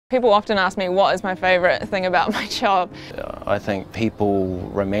People often ask me what is my favourite thing about my job. I think people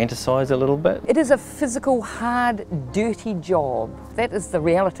romanticise a little bit. It is a physical, hard, dirty job. That is the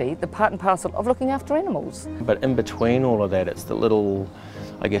reality, the part and parcel of looking after animals. But in between all of that, it's the little,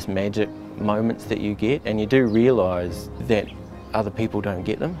 I guess, magic moments that you get, and you do realise that other people don't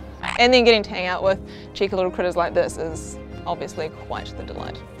get them. And then getting to hang out with cheeky little critters like this is obviously quite the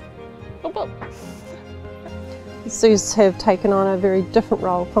delight. Boop, boop. Zoos have taken on a very different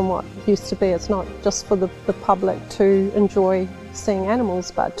role from what used to be. It's not just for the public to enjoy seeing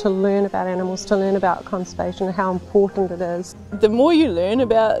animals, but to learn about animals, to learn about conservation and how important it is. The more you learn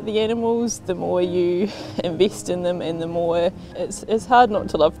about the animals, the more you invest in them, and the more it's hard not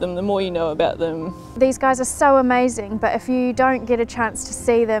to love them, the more you know about them. These guys are so amazing, but if you don't get a chance to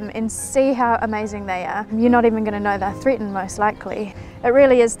see them and see how amazing they are, you're not even going to know they're threatened, most likely. It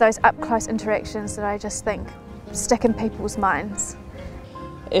really is those up-close interactions that I just think stick in people's minds.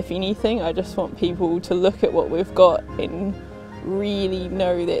 If anything, I just want people to look at what we've got and really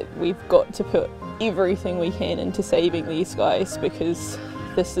know that we've got to put everything we can into saving these guys, because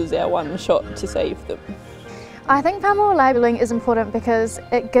this is our one shot to save them. I think palm oil labelling is important because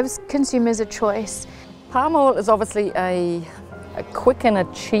it gives consumers a choice. Palm oil is obviously a quick and a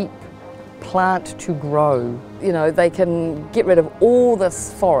cheap plant to grow. You know, they can get rid of all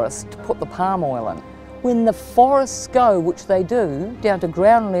this forest to put the palm oil in. When the forests go, which they do, down to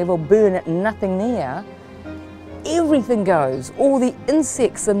ground level, burn it, nothing there, everything goes. All the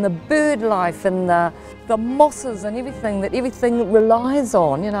insects and the bird life and the mosses and everything that everything relies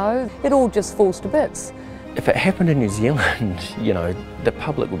on, you know, it all just falls to bits. If it happened in New Zealand, you know, the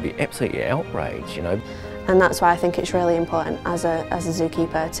public would be absolutely outraged, you know. And that's why I think it's really important as a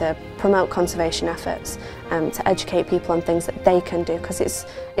zookeeper to promote conservation efforts, to educate people on things that they can do, because it's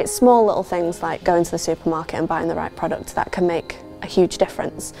small little things like going to the supermarket and buying the right product that can make a huge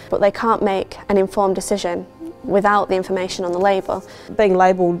difference. But they can't make an informed decision without the information on the label. Being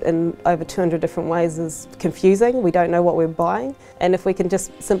labelled in over 200 different ways is confusing. We don't know what we're buying, and if we can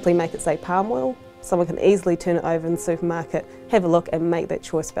just simply make it say palm oil, someone can easily turn it over in the supermarket, have a look and make that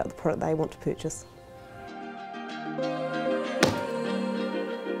choice about the product they want to purchase.